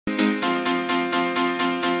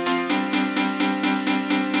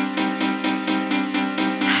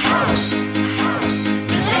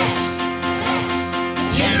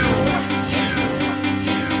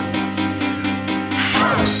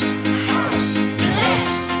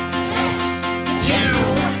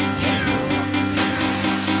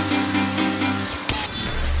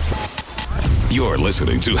You're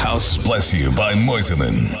listening to House Bless You by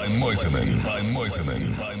Moiseman.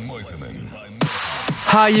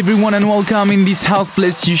 Hi everyone and welcome in this House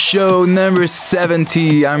Bless You show number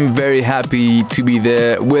 70. I'm very happy to be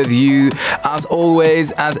there with you as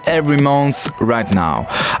always, as every month right now.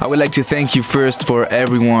 I would like to thank you first for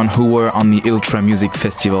everyone who were on the Ultra Music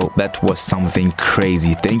Festival. That was something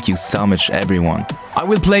crazy. Thank you so much everyone. I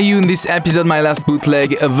will play you in this episode my last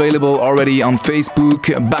bootleg, available already on Facebook,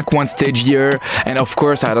 Back One Stage Here, and of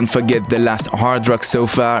course I don't forget the last Hard Rock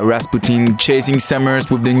Sofa, Rasputin, Chasing Summers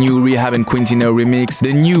with the new Rehab and Quintino remix,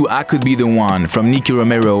 the new I Could Be The One from Nicky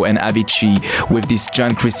Romero and Avicii with this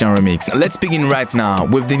John Christian remix. Let's begin right now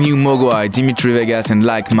with the new Mogwai, Dimitri Vegas and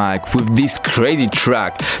Like Mike with this crazy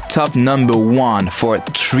track, top number 1 for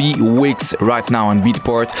 3 weeks right now on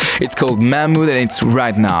Beatport. It's called Mahmoud and it's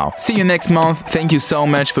right now. See you next month. Thank you so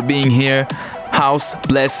much for being here. House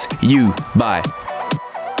bless you. Bye.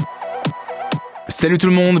 Salut tout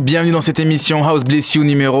le monde, bienvenue dans cette émission House Bless You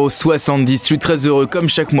numéro 70. Je suis très heureux comme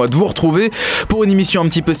chaque mois de vous retrouver pour une émission un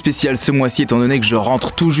petit peu spéciale ce mois-ci étant donné que je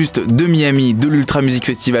rentre tout juste de Miami, de l'Ultra Music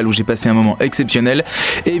Festival où j'ai passé un moment exceptionnel.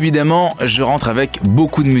 Et évidemment, je rentre avec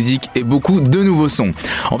beaucoup de musique et beaucoup de nouveaux sons.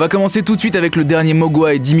 On va commencer tout de suite avec le dernier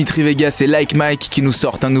Mogwai, Dimitri Vegas et Like Mike qui nous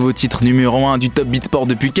sortent un nouveau titre numéro 1 du Top Beatport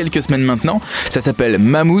depuis quelques semaines maintenant. Ça s'appelle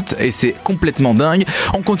Mammouth et c'est complètement dingue.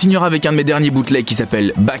 On continuera avec un de mes derniers bootlegs qui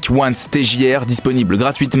s'appelle Back One Stage Here, disponible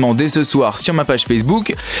gratuitement dès ce soir sur ma page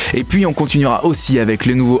Facebook. Et puis on continuera aussi avec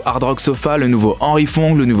le nouveau Hard Rock Sofa, le nouveau Henry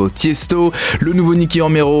Fong, le nouveau Tiesto, le nouveau Nicky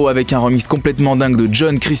Romero avec un remix complètement dingue de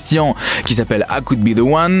John Christian qui s'appelle I Could Be The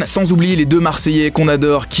One. Sans oublier les deux Marseillais qu'on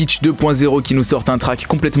adore, Kitsch 2.0 qui nous sortent un track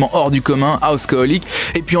complètement hors du commun, Houseaholic.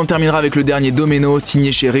 Et puis on terminera avec le dernier Domino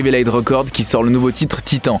signé chez Revelade Records qui sort le nouveau titre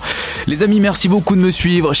Titan. Les amis, merci beaucoup de me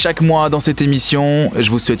suivre chaque mois dans cette émission. Je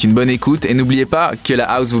vous souhaite une bonne écoute et n'oubliez pas que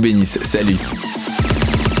la house vous bénisse. Salut.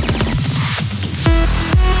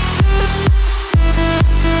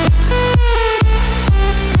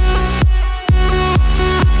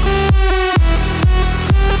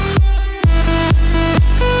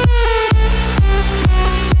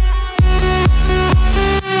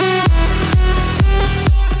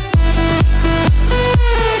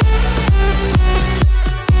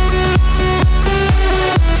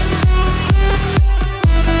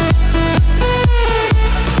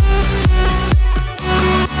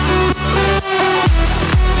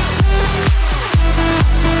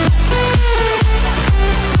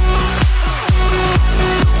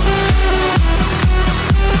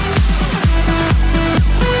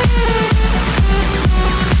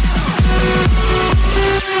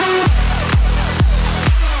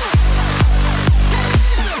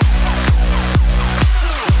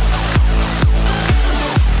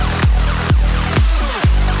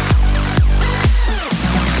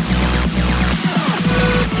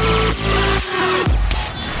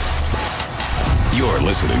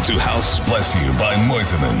 Listening to House Bless You by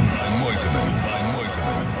Moiseman.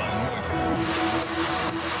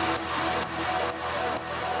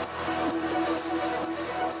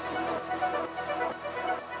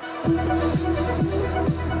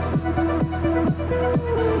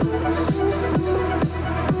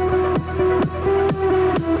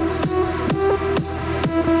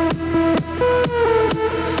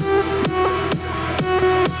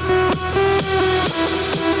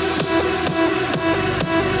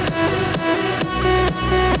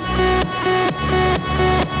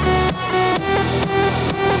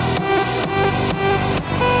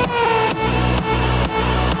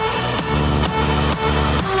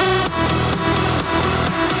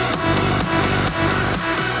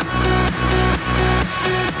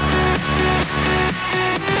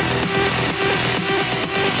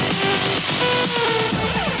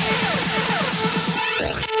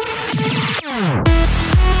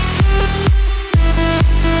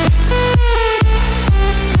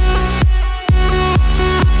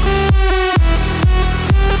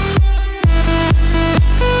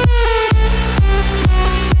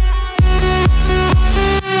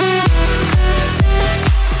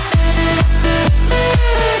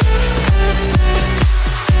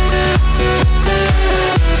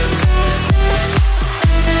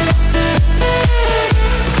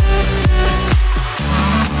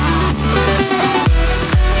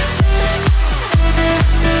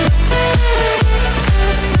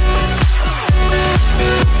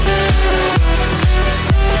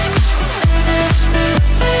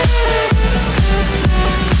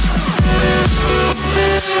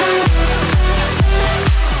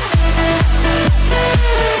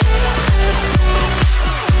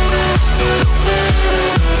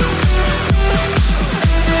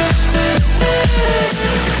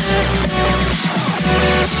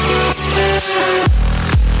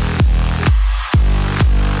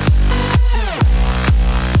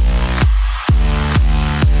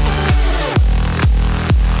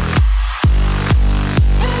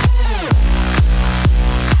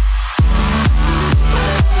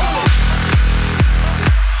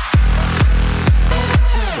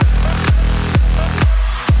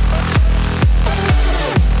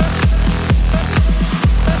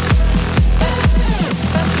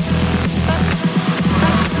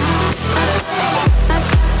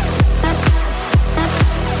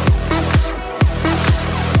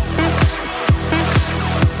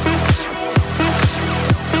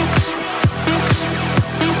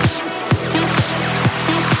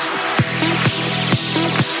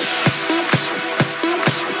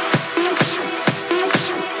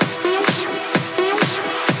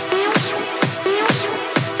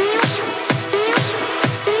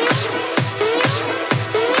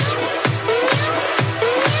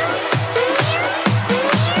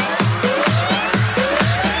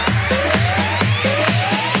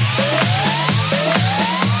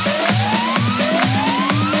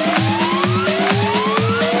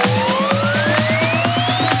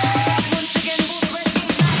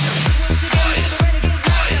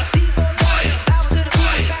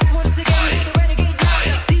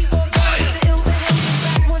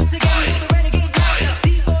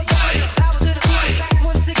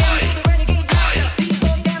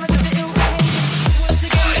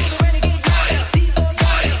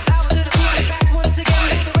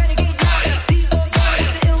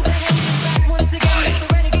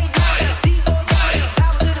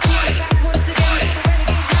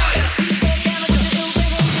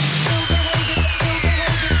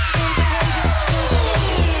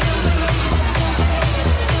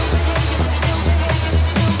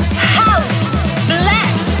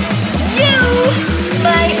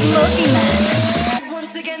 Bossy Man.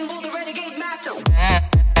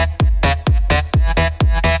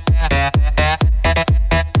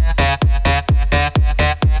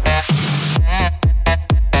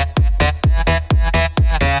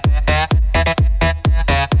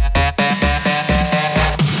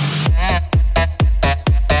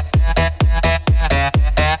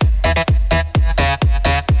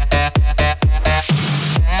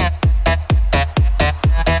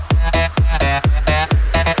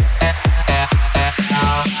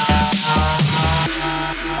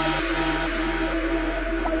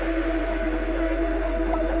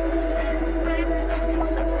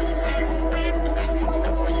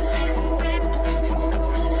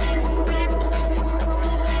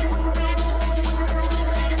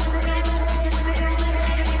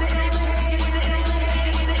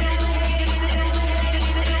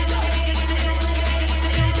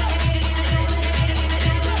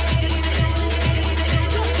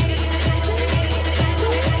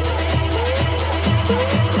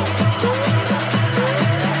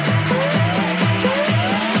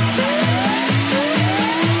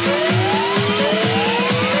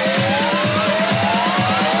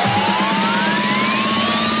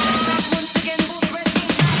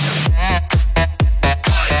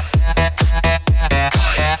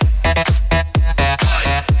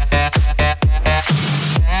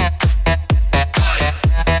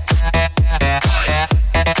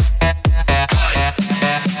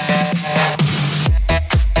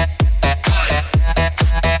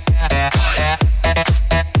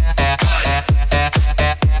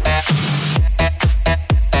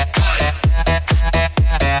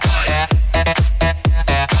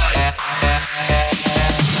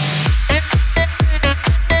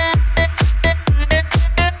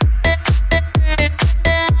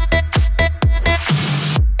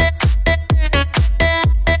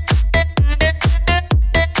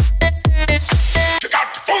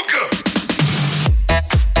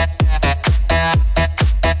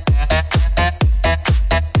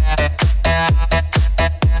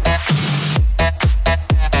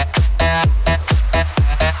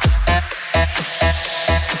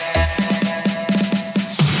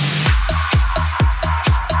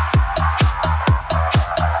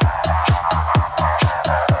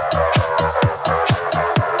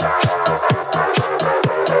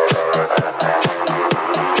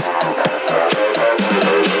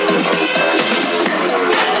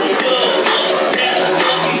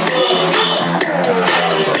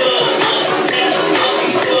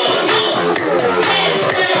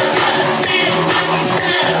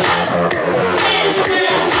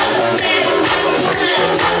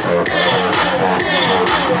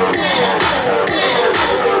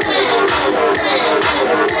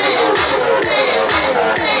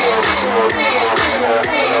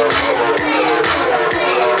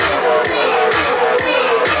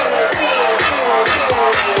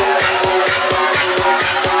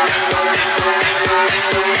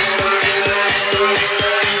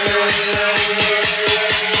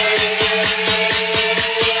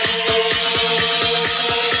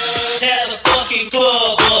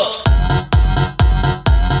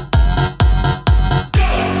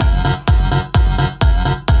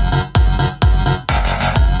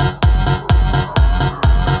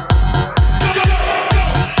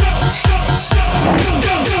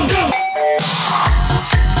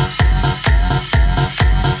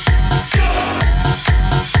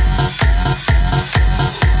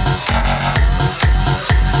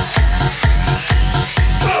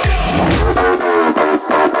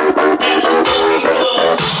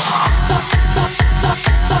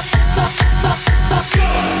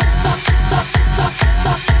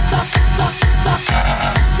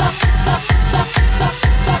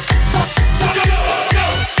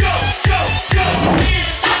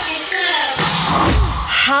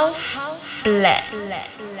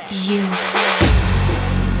 bless you.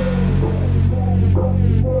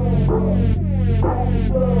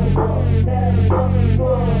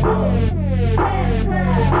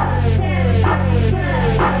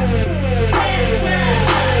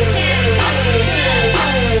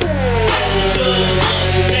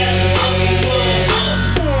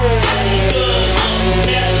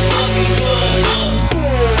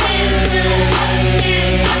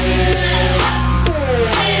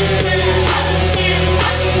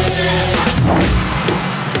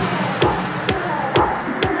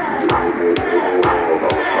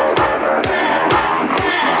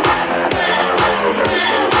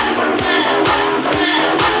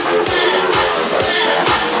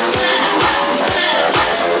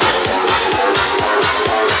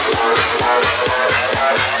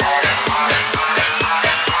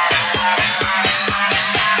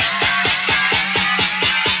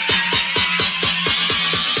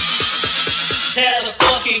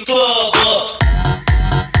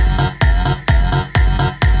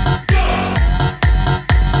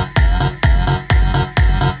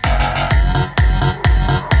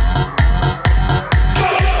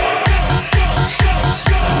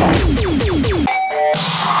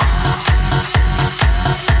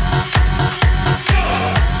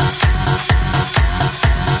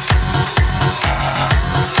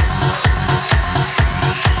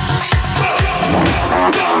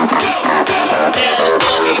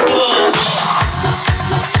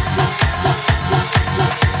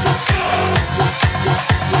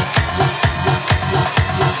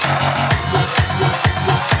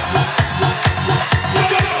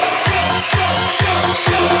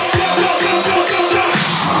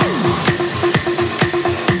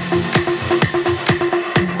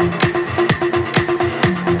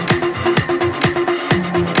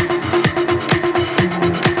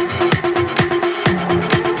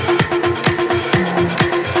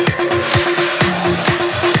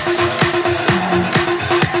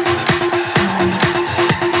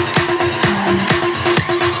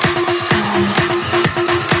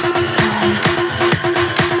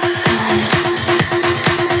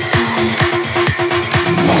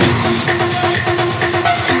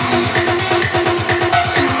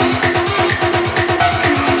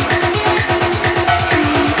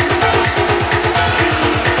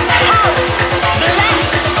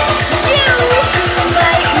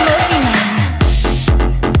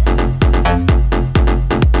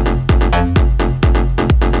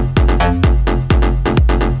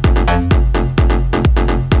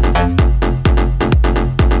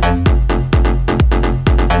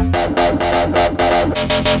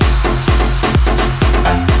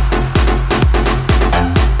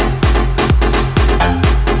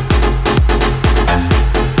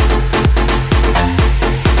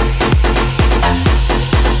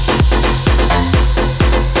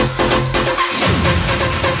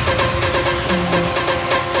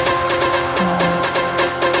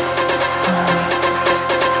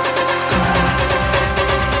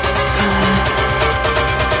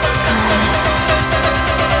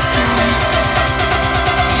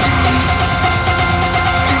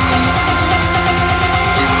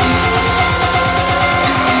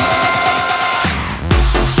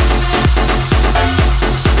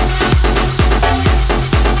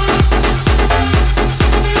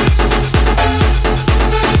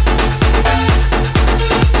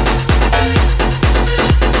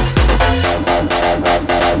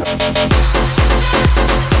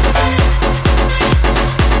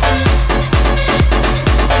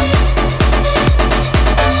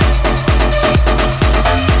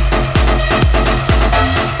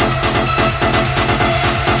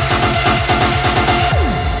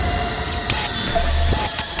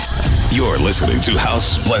 listening to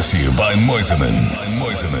House Bless You by Moiseman.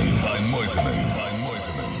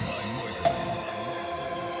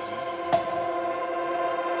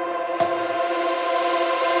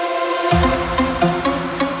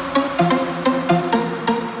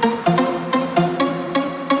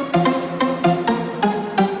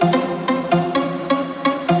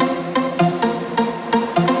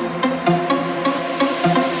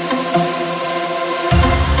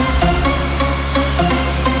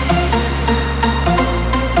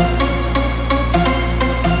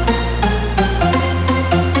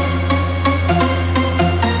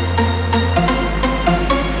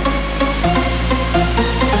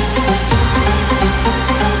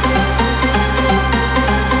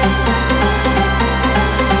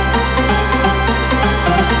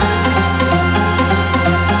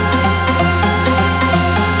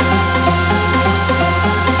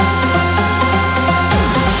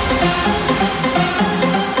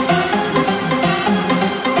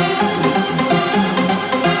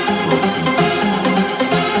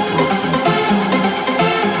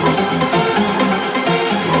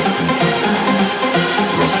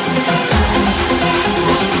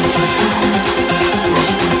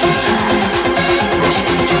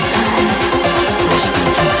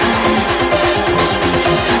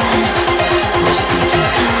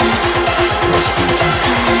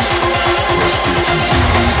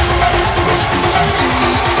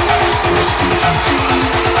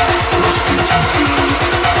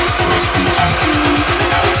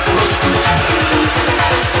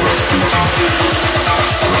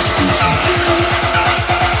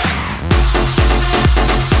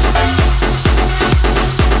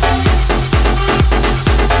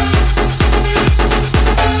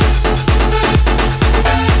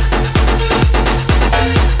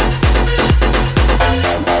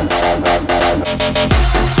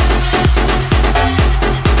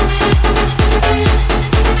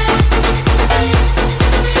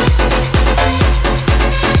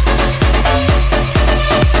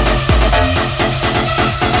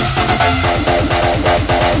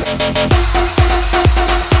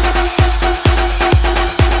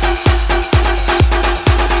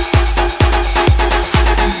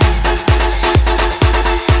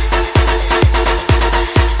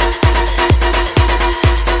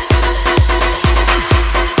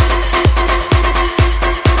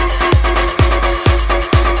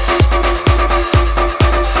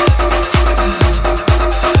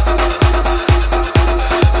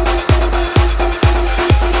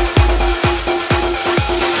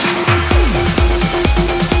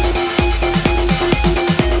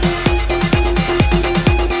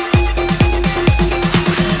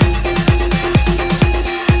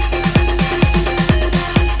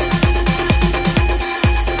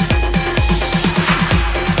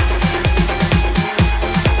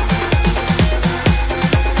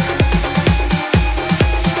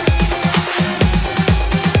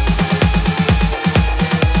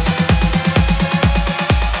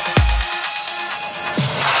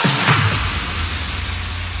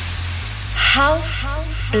 House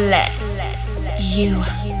bless you.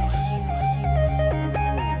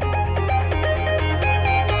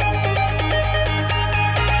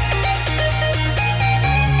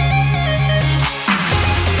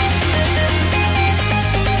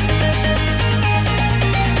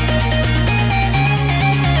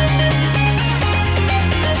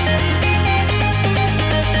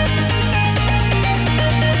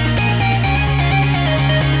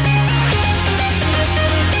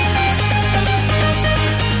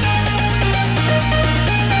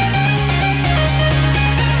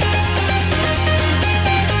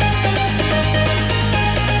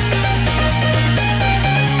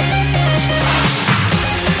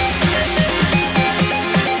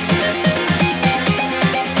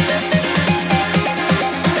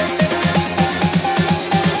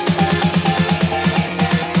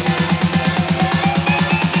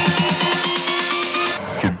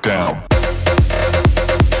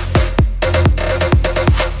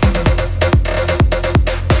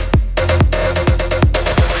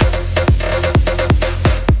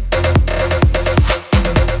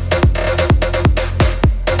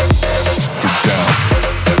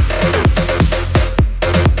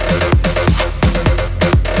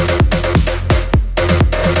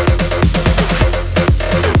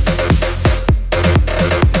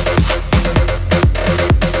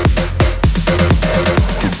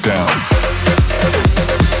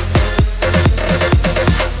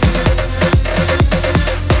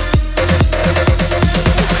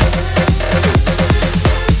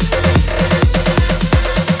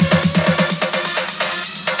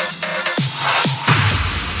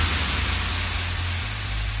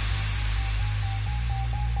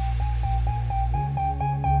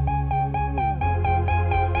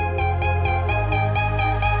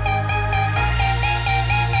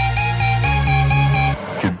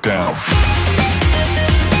 Get down.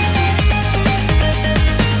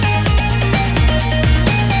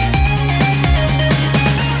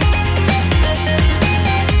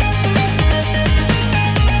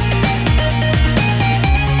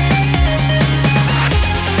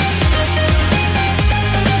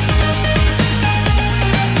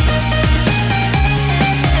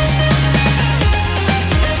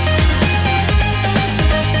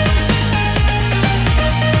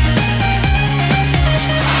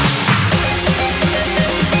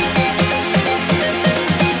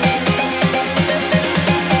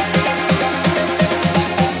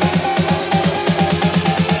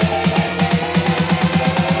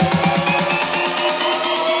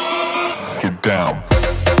 Down.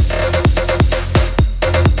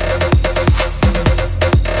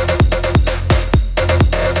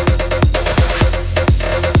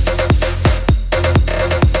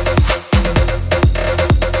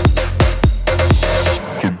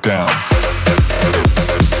 Get down.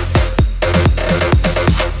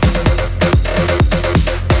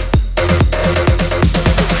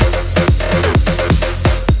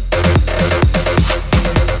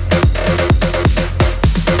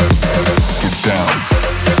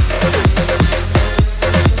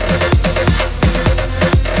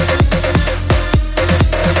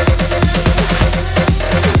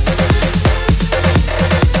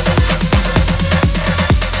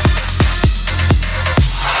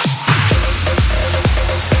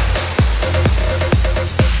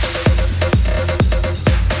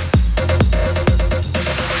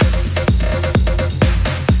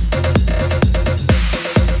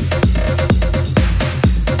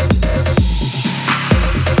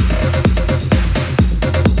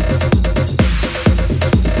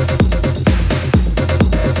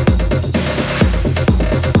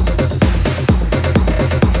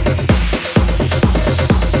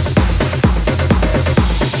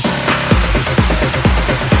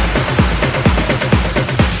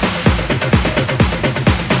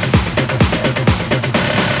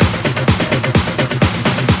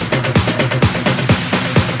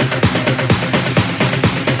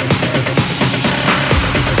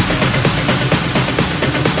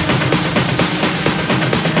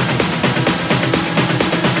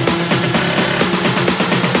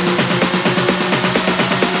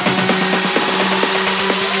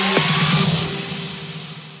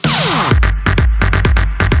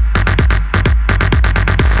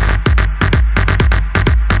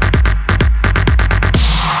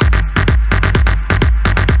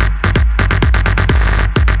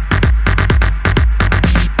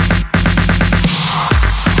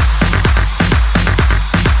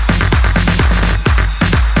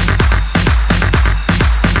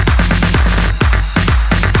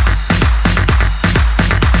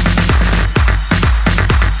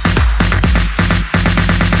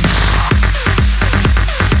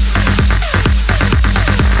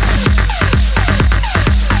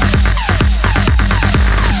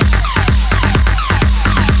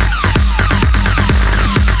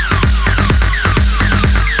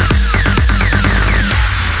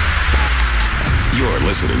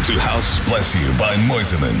 Listening to House Bless You by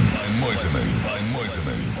Moiseman.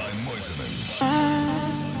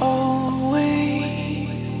 As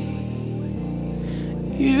always,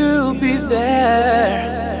 you'll be there.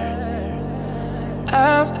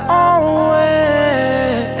 As always,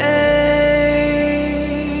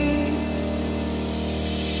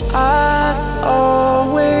 as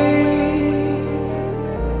always,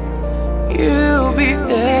 you'll be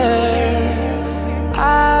there.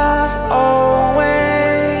 As always.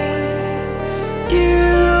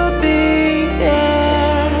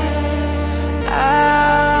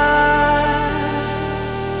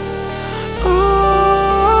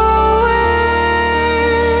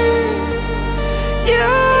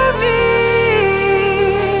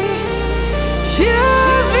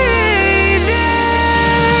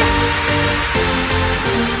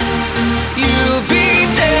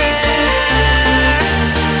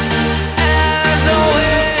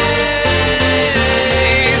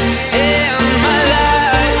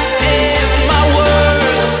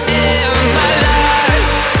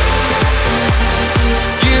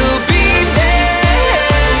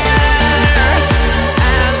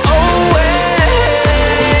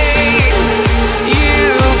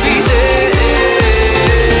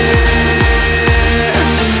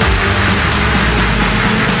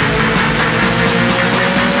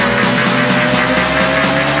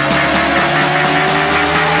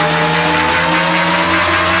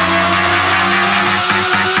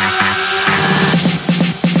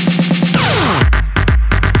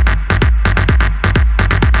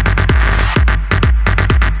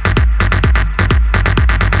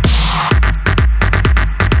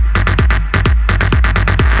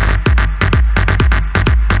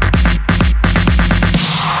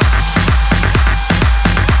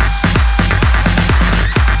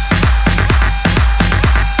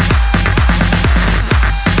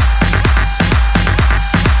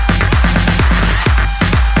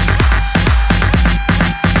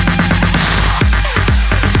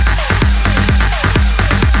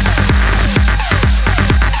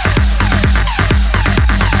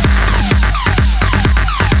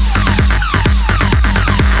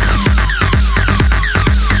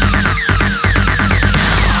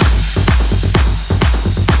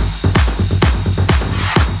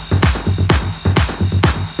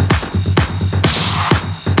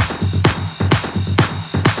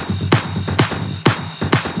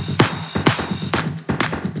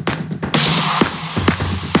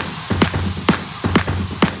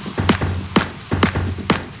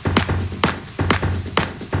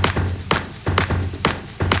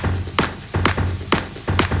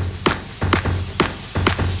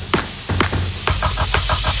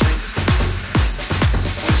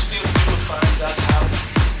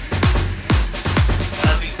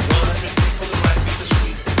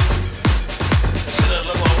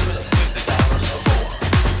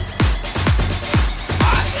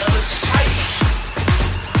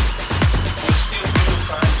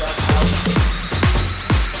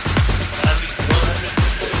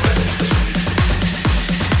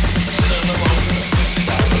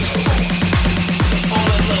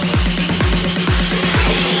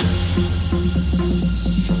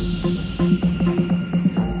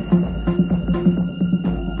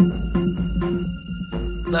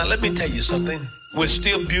 Now, let me tell you something. We're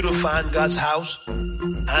still beautifying God's house.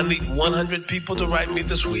 I need 100 people to write me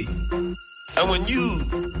this week. And when you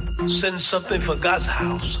send something for God's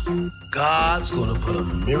house, God's going to put a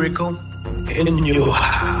miracle in your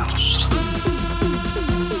house.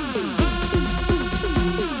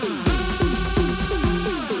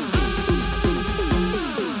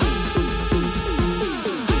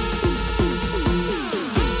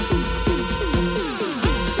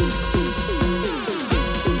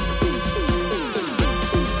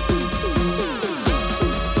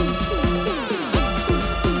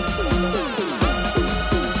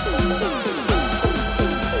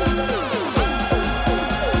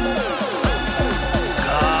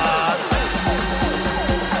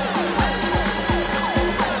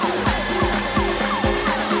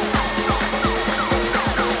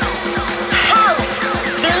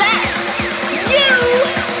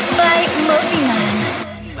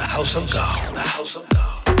 House of God, the house of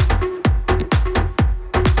God.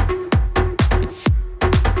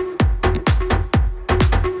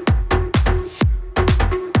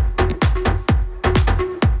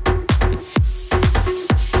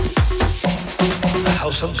 The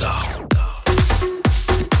house of God.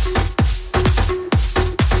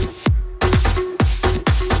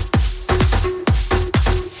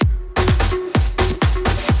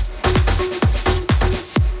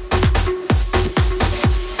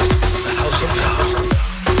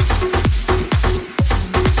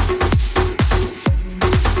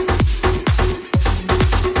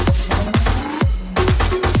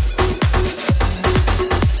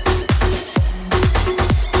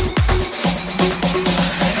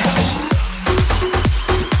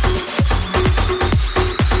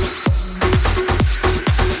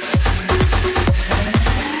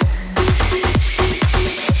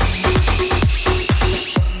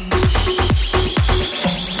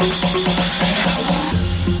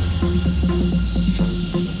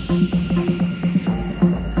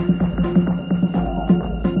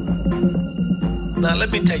 Now,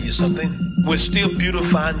 let me tell you something. We're still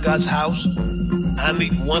beautifying God's house. I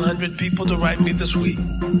need 100 people to write me this week.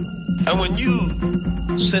 And when you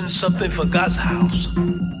send something for God's house,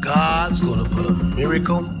 God's going to put a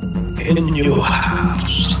miracle in your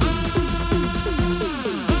house.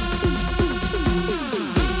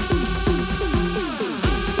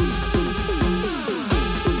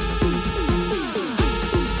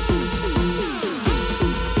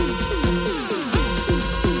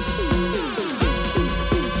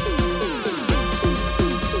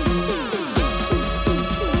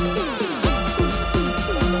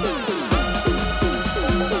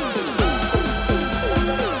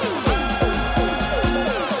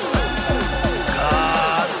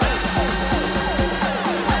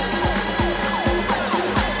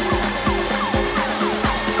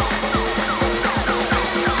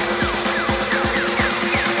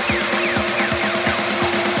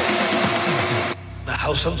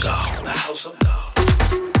 House of God, the house of God.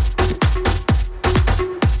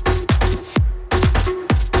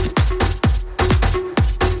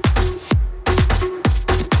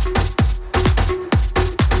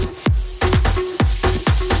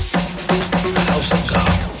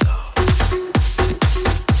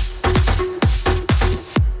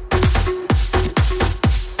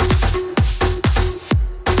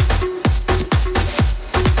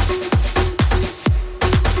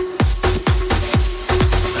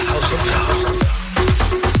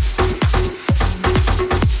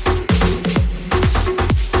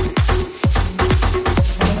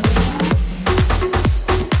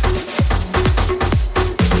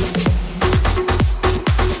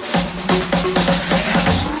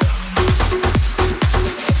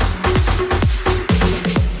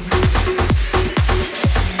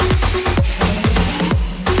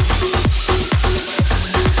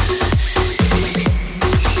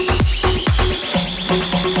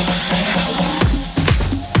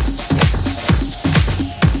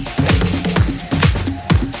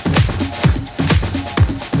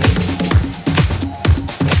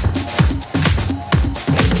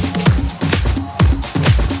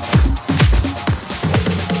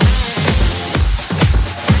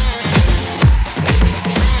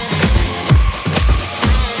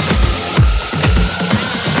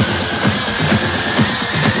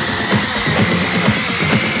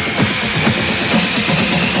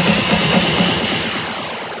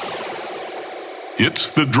 It's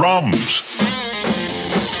the drums.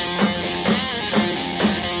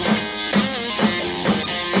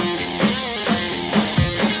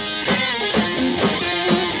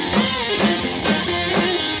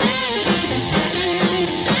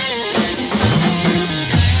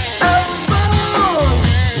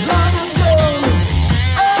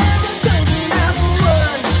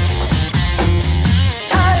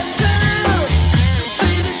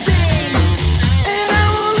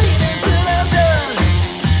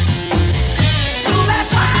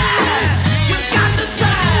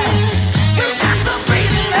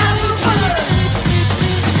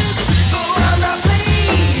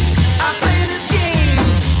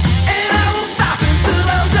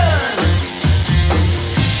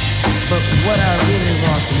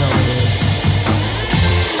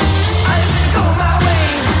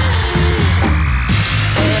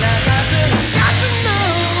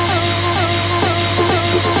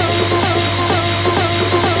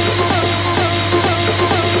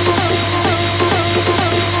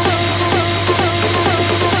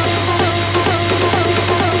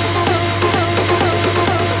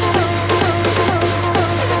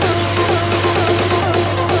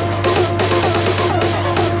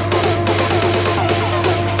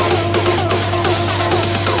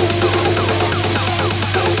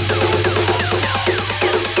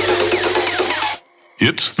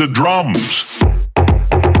 It's the drums.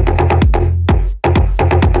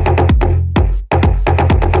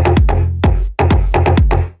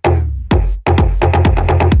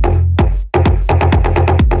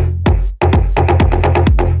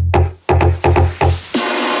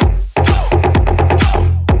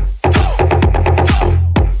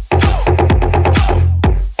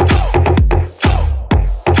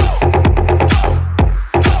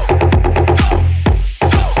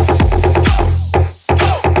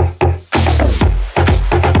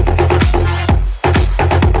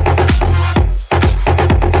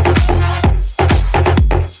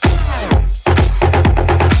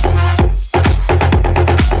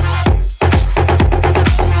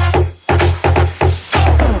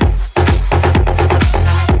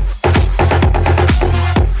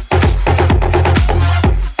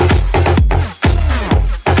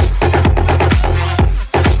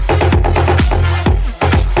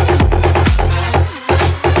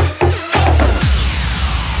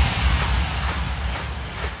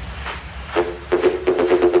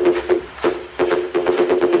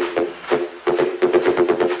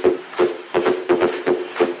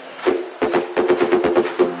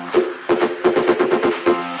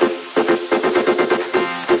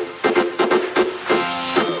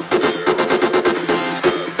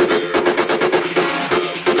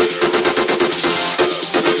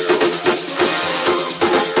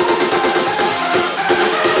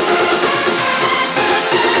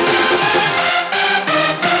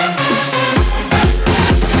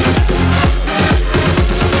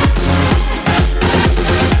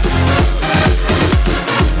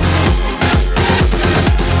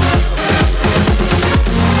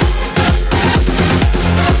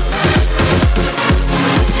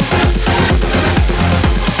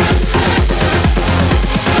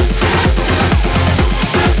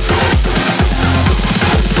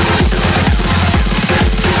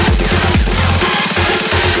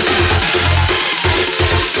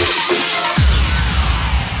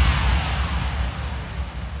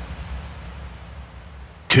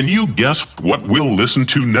 Can you guess what we'll listen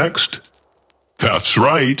to next? That's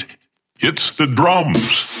right, it's the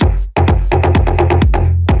drums.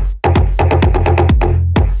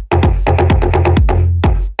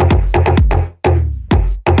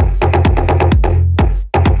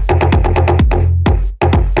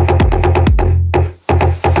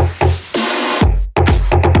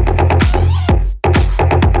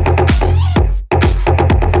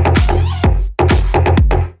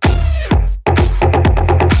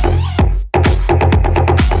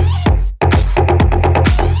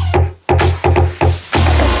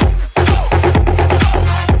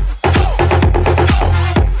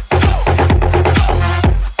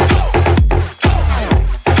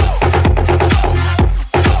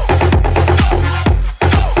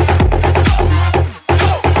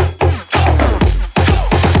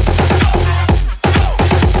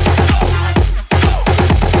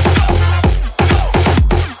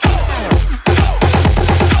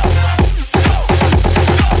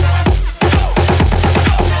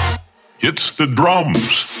 It's the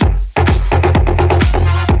drums.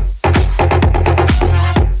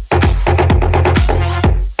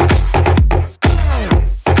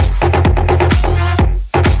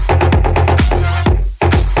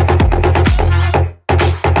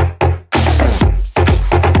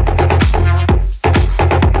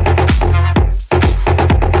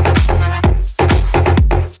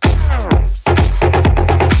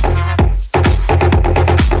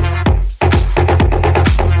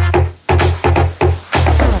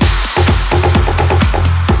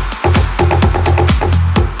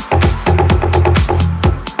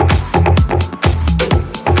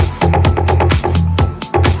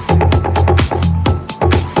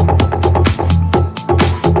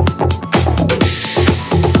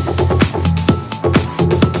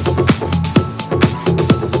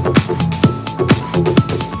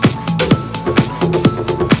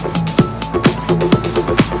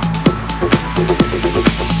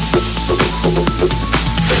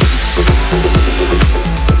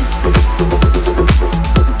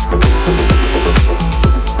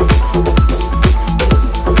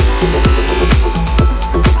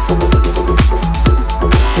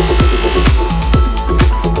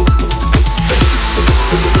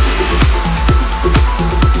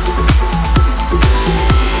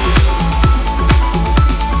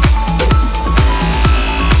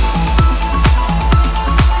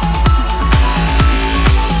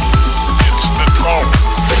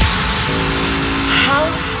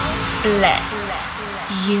 Bless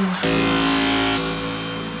you.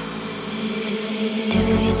 Do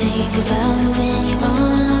you think about me when you're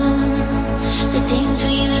all alone? The things we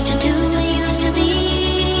used to do and used to be.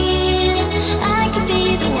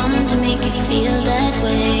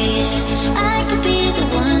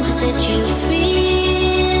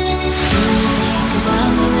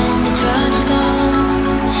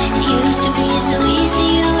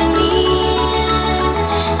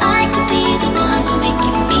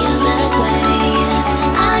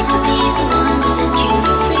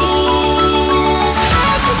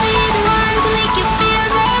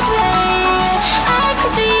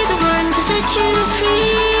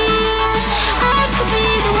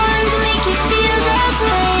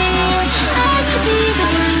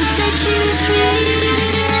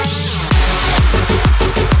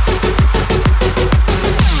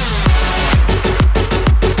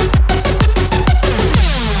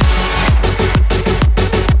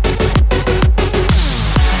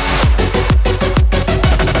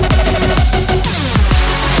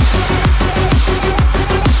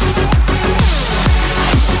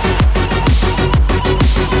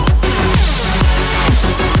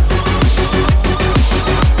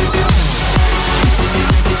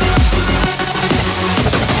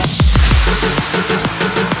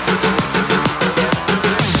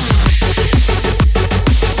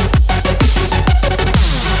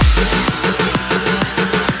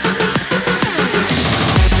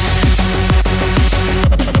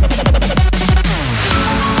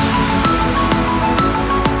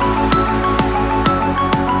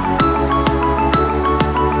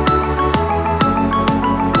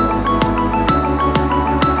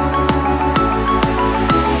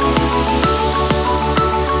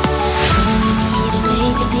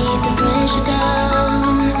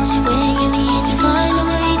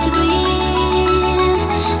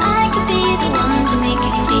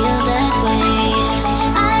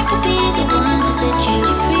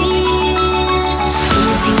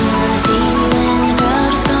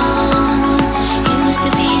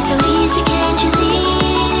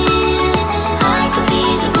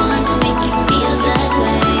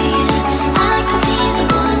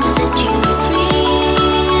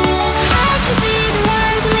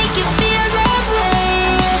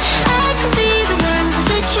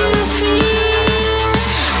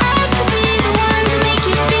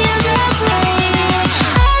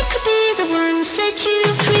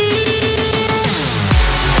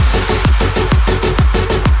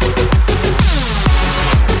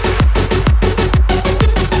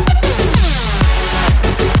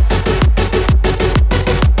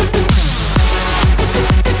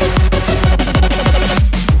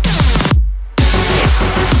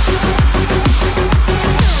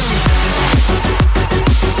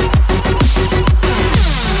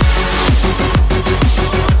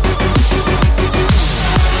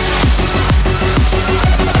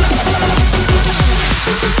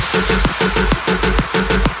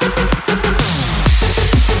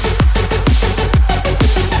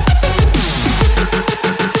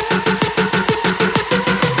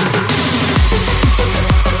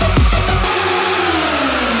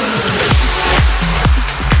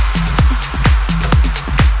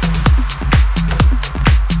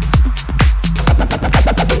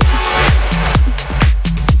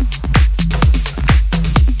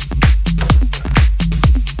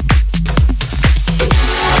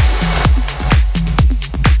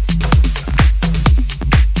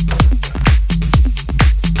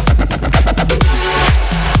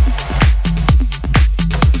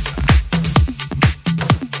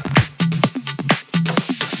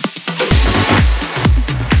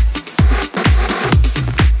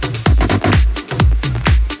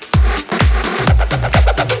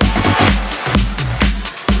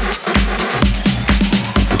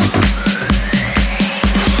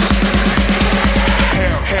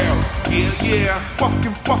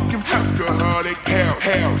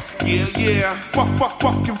 Yeah, yeah, fucking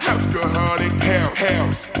alcoholic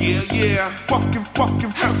house. Yeah, yeah, fucking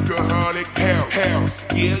alcoholic house.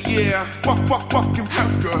 Yeah, yeah, fucking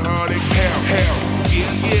alcoholic house.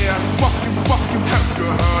 Yeah, yeah, fucking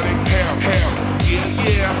alcoholic house. Yeah, yeah, fucking alcoholic house. Yeah,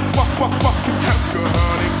 yeah,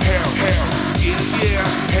 house. Yeah, yeah,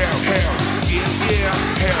 house. Yeah, yeah.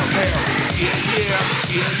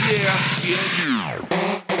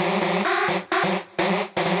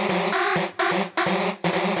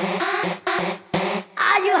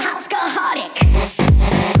 Are you house-aholic?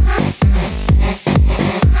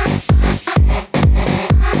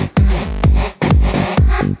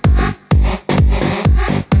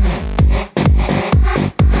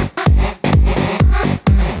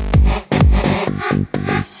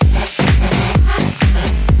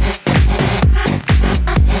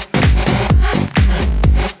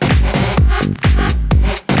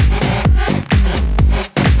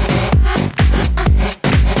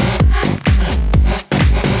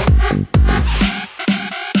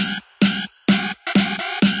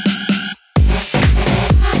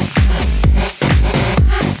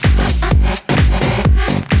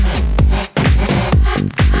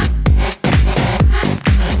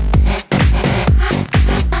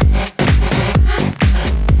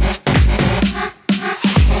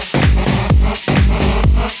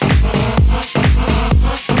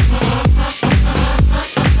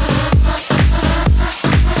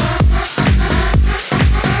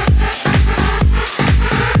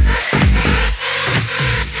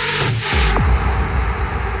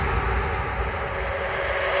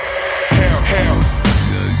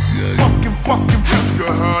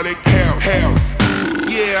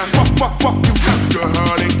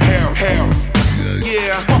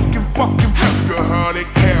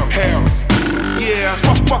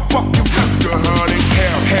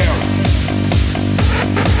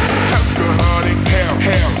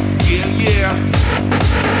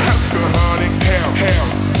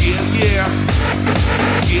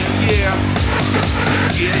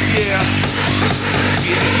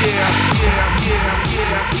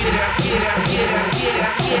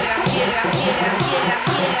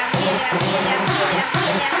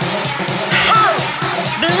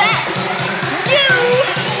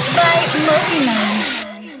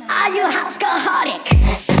 Are you house-aholic?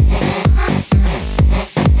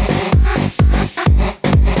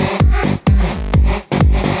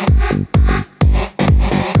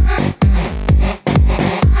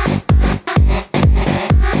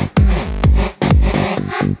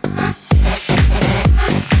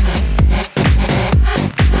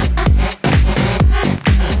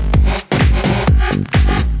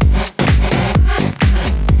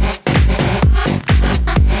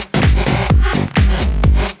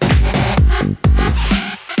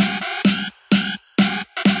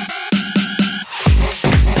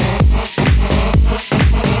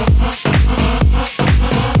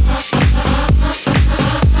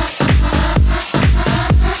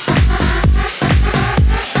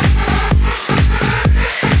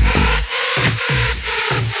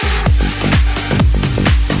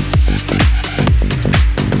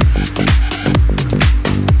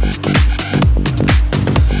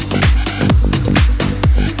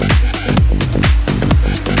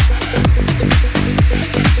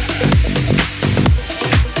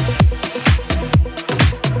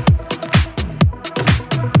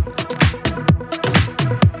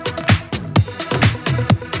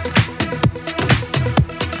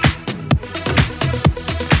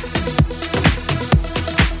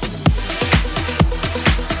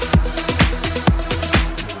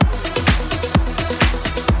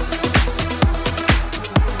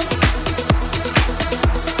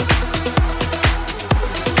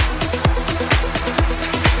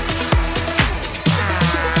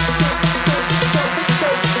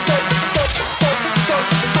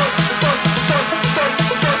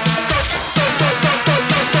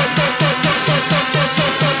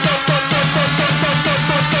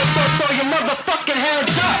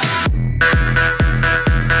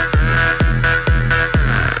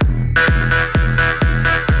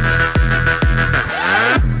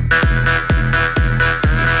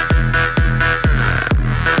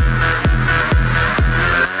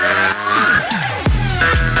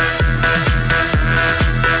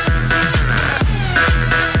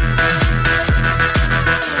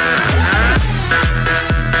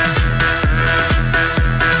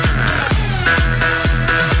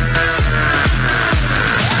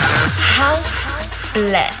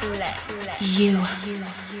 Bless you.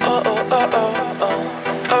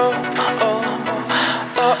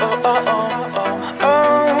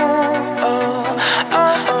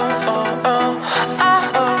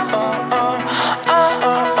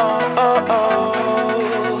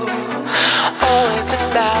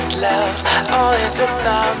 love, always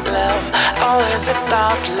about love, always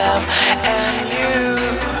about love, and you.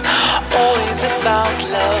 Always about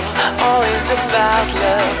love, always about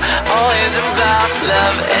love, always about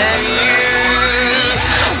love, and you.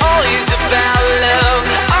 Always about love,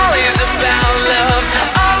 always about love,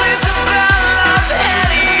 always about love,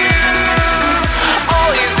 and you.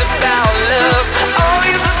 Always about love,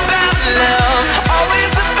 always about love,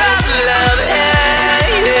 always about love,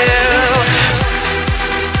 and you.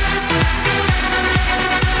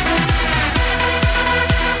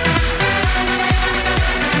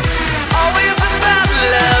 Always about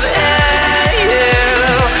love, and you.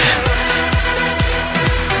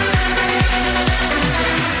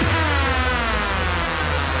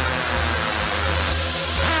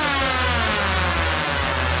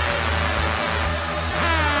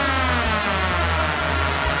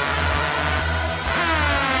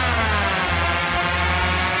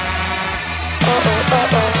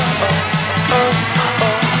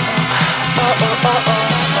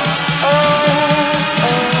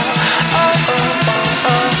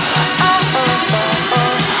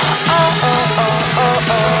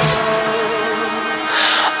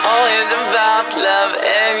 Always about love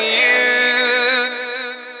and you.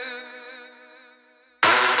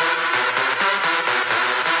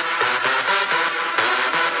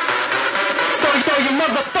 Throw your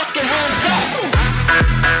motherfucking hands up.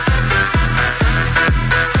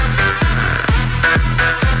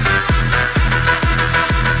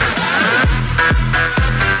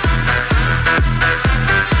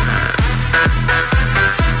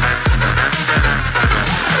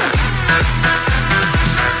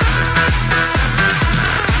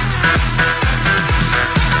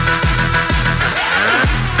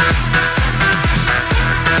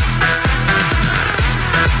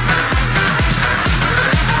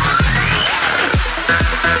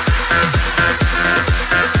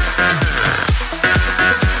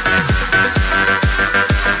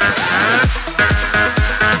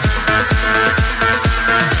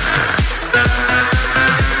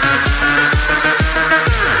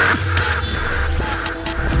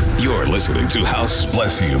 Listening to House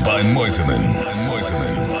Bless You by Moiseman.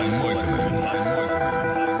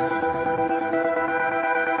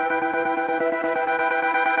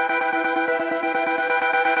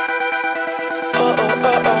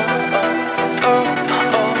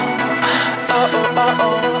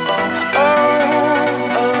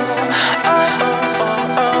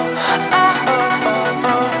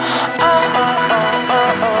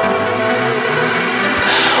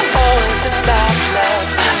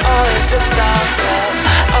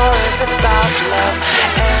 About love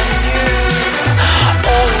and you.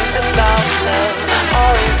 Always about love,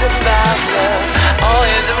 always about love,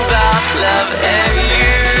 always about love and you.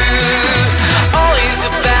 Always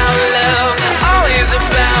about love, always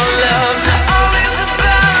about love, always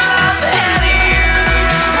about love and you.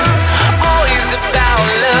 Always about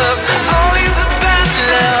love, always about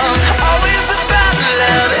love, always about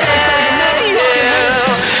love and you.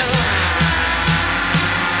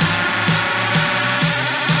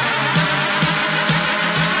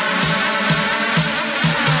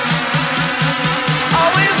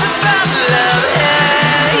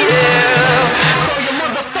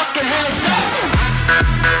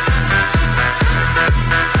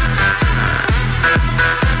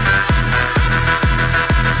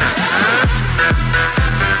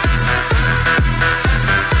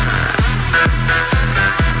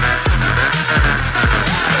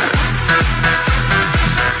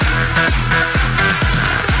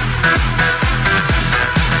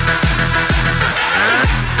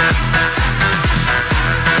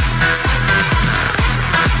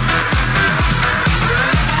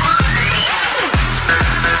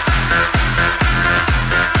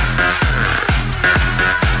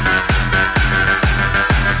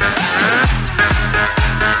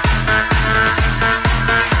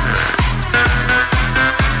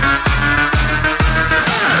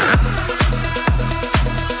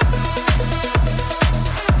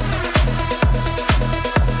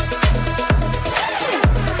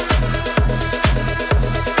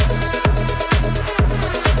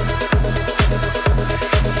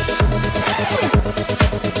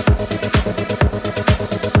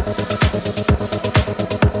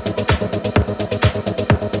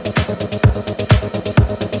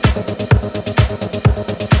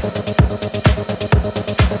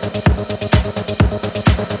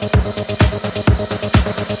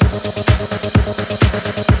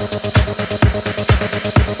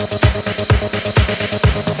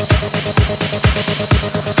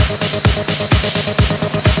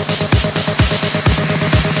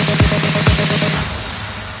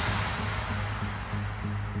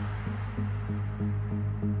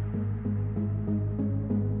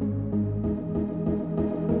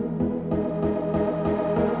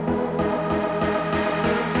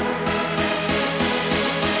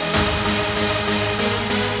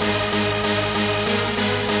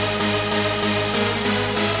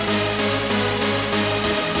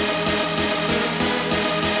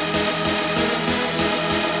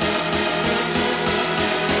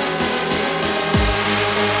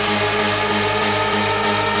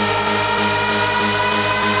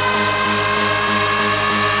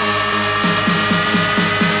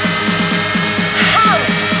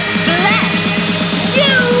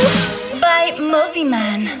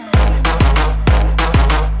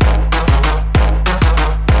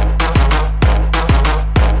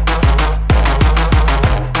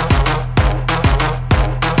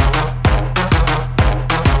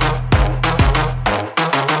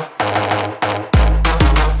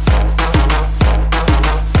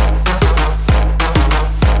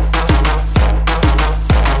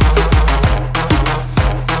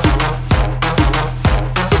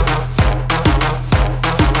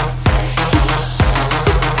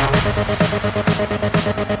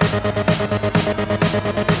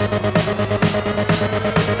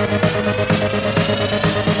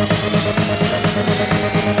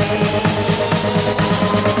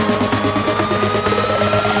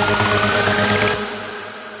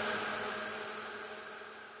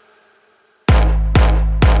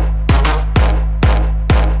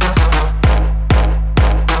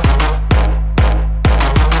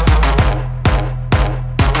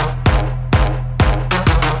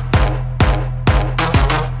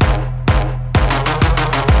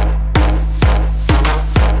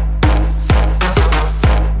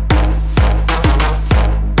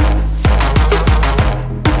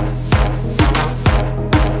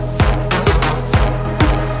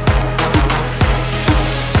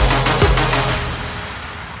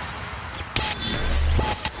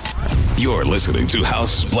 You're listening to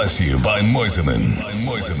House Bless You by Moiseman.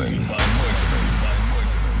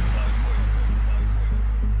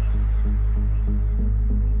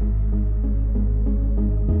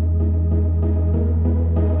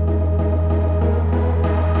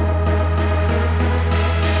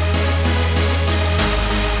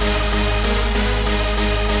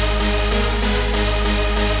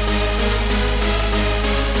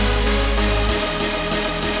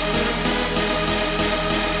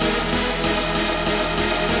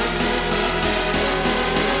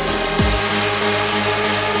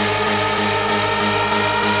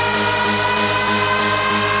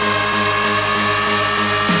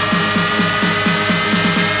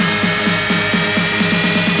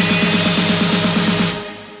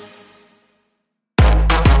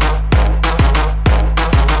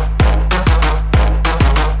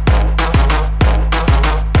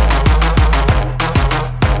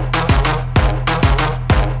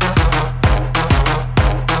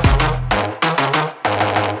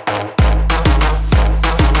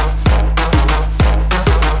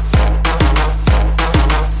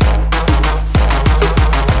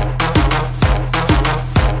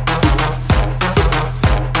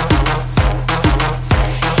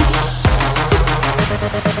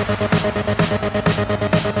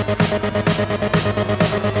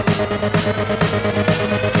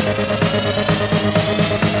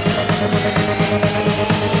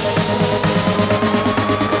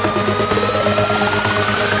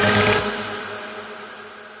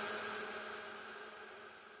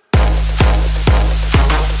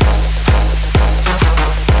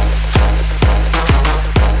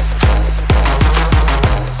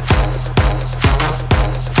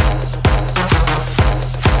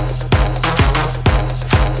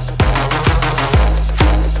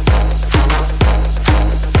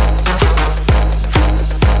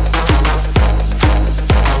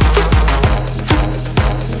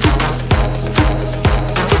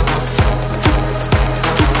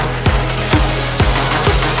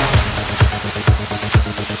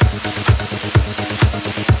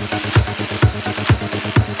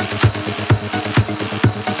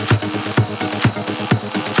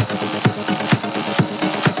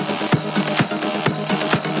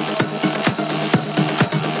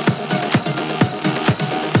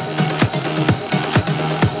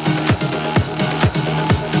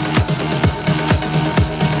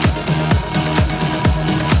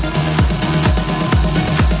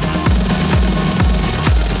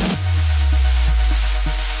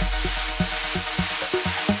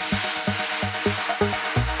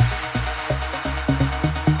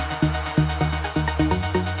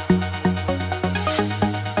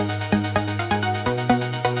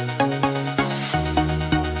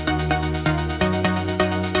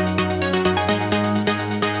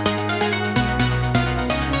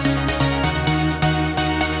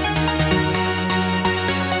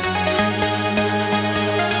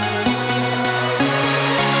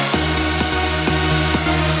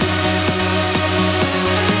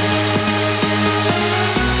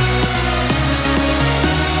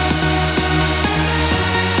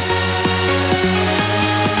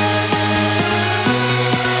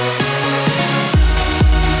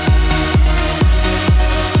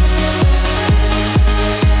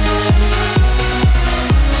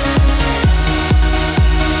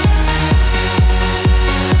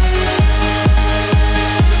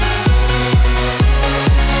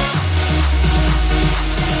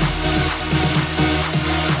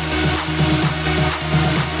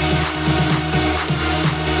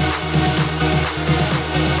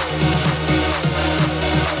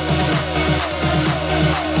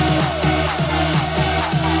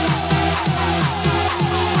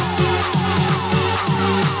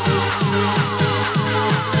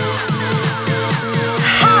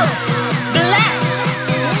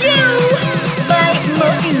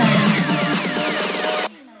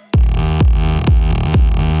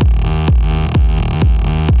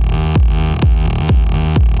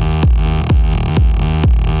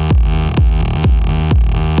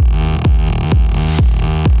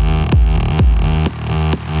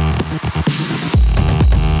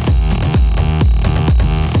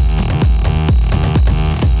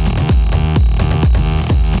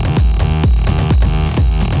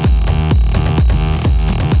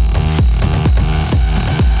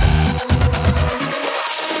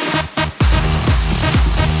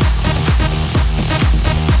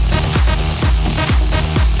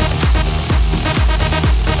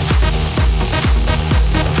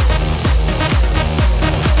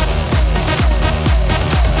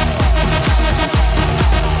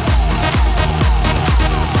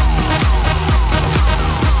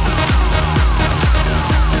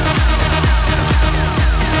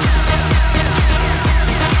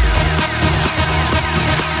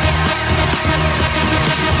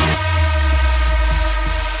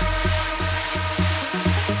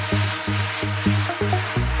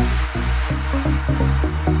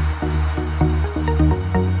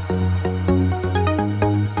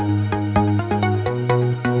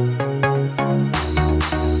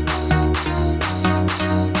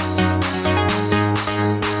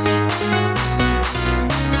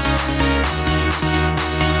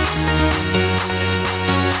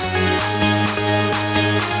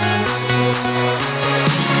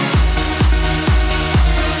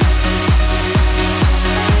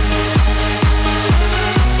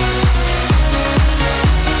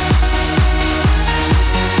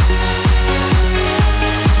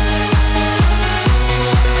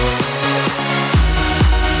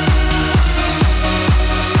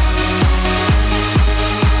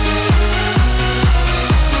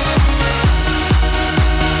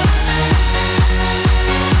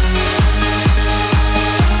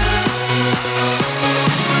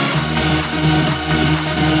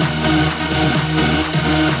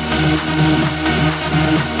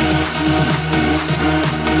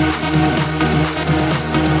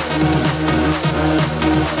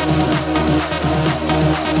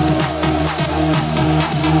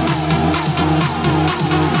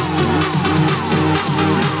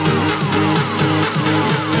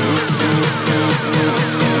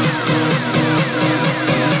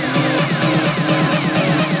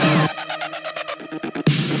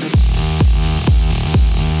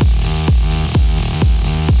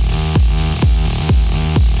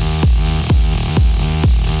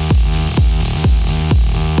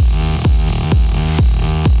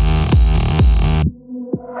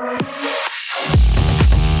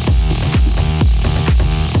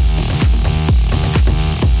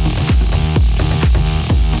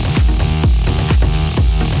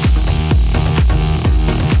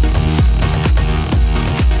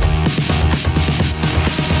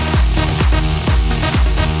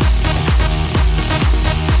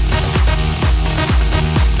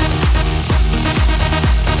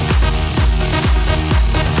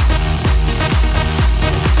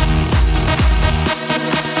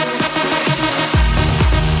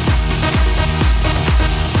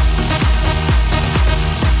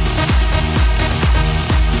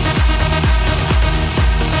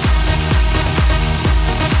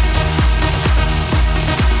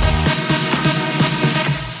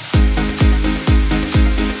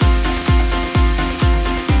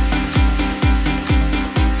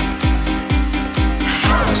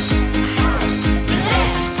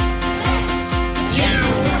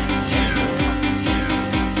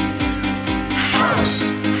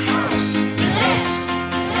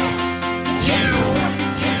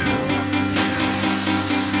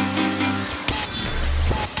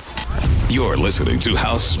 listening to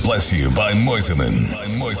House Bless You by Moiseman. By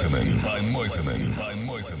Moiseman. By Moiseman. By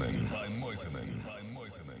Moiseman.